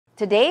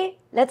Today,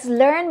 let's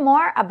learn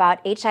more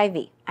about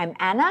HIV. I'm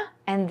Anna,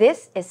 and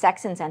this is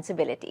Sex and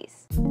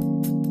Sensibilities.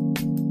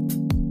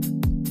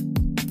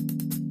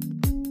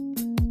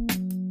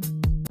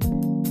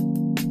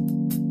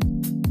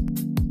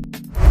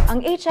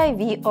 Ang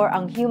HIV or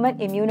ang human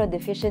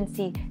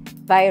immunodeficiency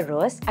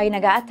virus ay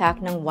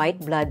nag-a-attack ng white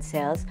blood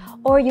cells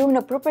or yung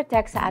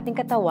nagpro-protect sa ating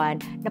katawan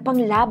na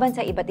panglaban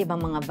sa iba't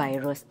ibang mga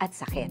virus at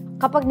sakit.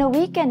 Kapag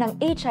na-weaken ng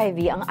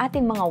HIV ang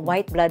ating mga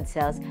white blood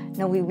cells,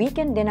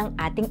 na-weaken din ang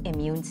ating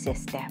immune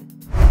system.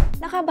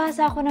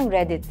 Nakabasa ako ng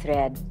Reddit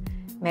thread.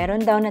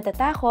 Meron daw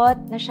natatakot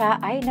na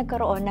siya ay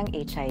nagkaroon ng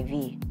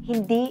HIV.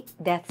 Hindi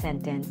death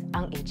sentence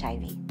ang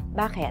HIV.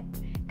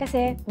 Bakit?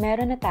 Kasi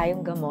meron na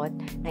tayong gamot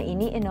na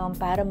iniinom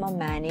para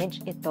ma-manage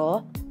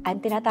ito.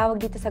 Ang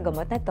tinatawag dito sa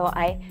gamot na to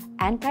ay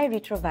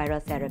antiretroviral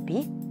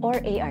therapy or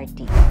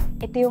ART.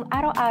 Ito yung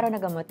araw-araw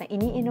na gamot na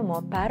iniinom mo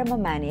para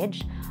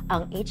ma-manage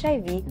ang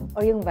HIV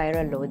or yung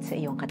viral load sa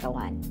iyong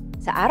katawan.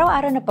 Sa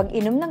araw-araw na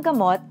pag-inom ng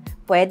gamot,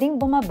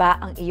 pwedeng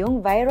bumaba ang iyong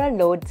viral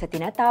load sa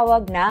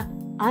tinatawag na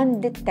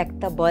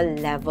undetectable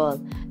level.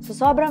 So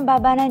sobrang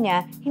baba na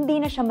niya, hindi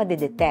na siya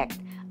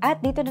madidetect. At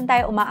dito na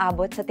tayo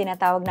umaabot sa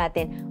tinatawag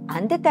natin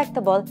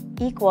undetectable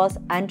equals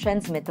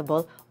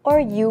untransmittable or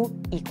U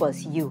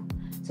equals U.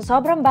 So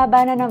sobrang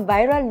baba na ng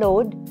viral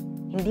load,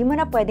 hindi mo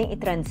na pwedeng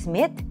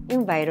i-transmit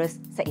yung virus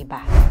sa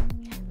iba.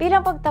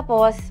 Bilang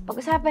pagtapos,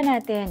 pag-usapan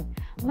natin,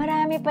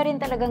 marami pa rin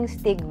talagang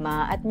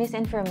stigma at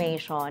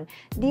misinformation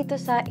dito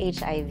sa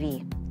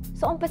HIV.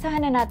 So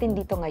umpisahan na natin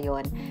dito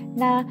ngayon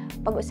na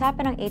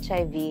pag-usapan ng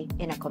HIV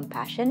in a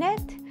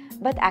compassionate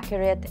but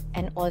accurate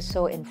and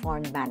also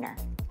informed manner.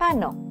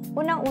 Paano?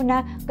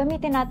 Unang-una,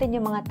 gamitin natin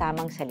yung mga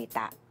tamang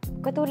salita.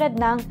 Katulad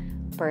ng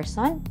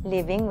person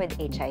living with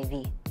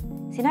HIV.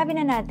 Sinabi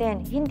na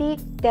natin, hindi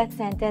death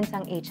sentence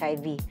ang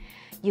HIV.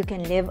 You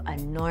can live a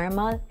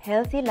normal,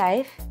 healthy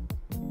life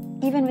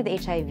even with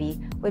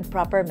HIV with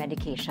proper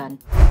medication.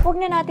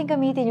 Huwag na natin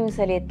gamitin yung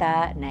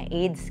salita na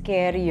AIDS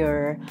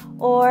carrier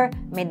or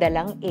may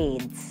dalang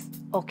AIDS.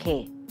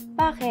 Okay.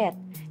 Bakit?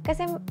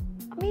 Kasi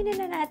aminin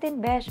na natin,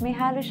 besh, may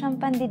halo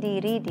siyang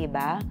pandidiri, di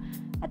ba?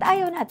 At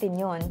ayaw natin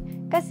yun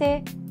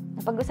kasi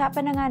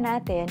napag-usapan na nga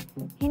natin,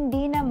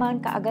 hindi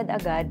naman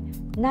kaagad-agad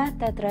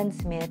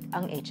natatransmit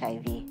ang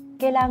HIV.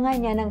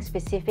 Kailangan niya ng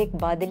specific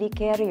bodily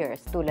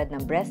carriers tulad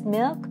ng breast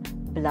milk,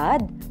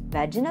 blood,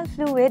 vaginal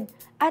fluid,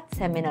 at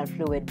seminal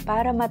fluid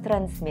para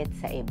matransmit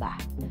sa iba.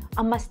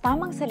 Ang mas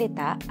tamang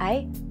salita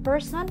ay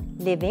person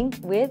living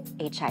with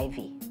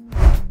HIV.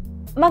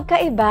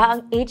 Magkaiba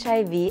ang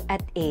HIV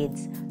at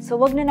AIDS. So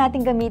wag na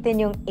natin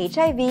gamitin yung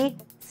HIV/AIDS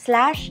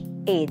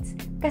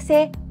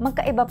kasi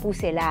magkaiba po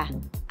sila.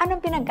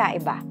 Anong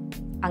pinagkaiba?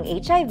 Ang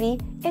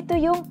HIV, ito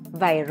yung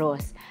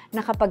virus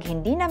na kapag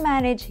hindi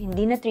na-manage,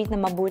 hindi na-treat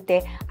na mabuti,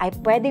 ay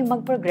pwedeng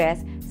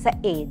mag-progress sa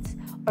AIDS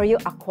or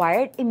yung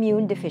acquired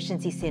immune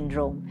deficiency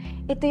syndrome.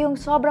 Ito yung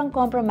sobrang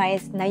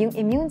compromised na yung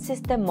immune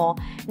system mo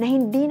na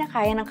hindi na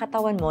kaya ng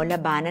katawan mo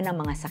labanan ng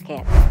mga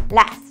sakit.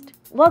 Last,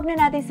 wag na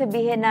natin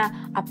sabihin na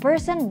a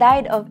person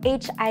died of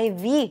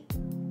HIV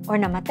or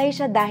namatay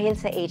siya dahil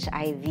sa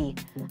HIV.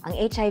 Ang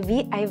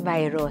HIV ay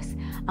virus.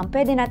 Ang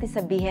pwede natin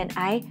sabihin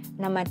ay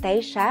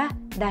namatay siya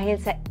dahil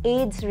sa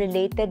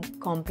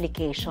AIDS-related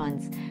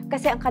complications.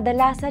 Kasi ang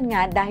kadalasan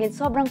nga, dahil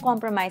sobrang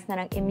compromised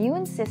na ng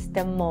immune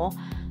system mo,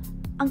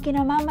 ang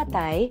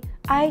kinamamatay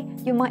ay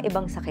yung mga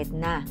ibang sakit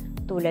na,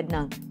 tulad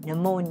ng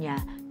pneumonia,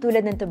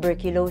 tulad ng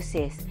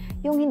tuberculosis,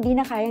 yung hindi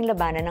na kayang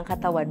labanan ng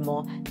katawan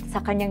mo sa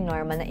kanyang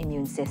normal na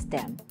immune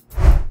system.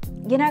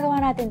 Ginagawa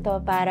natin to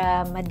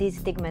para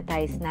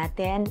ma-destigmatize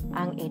natin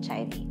ang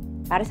HIV.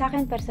 Para sa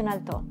akin, personal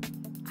to.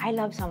 I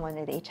love someone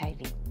with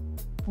HIV.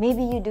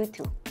 Maybe you do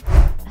too.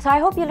 So I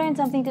hope you learned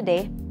something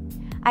today.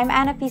 I'm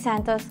Anna P.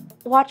 Santos.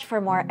 Watch for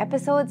more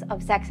episodes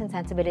of Sex and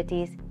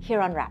Sensibilities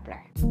here on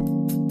Rappler.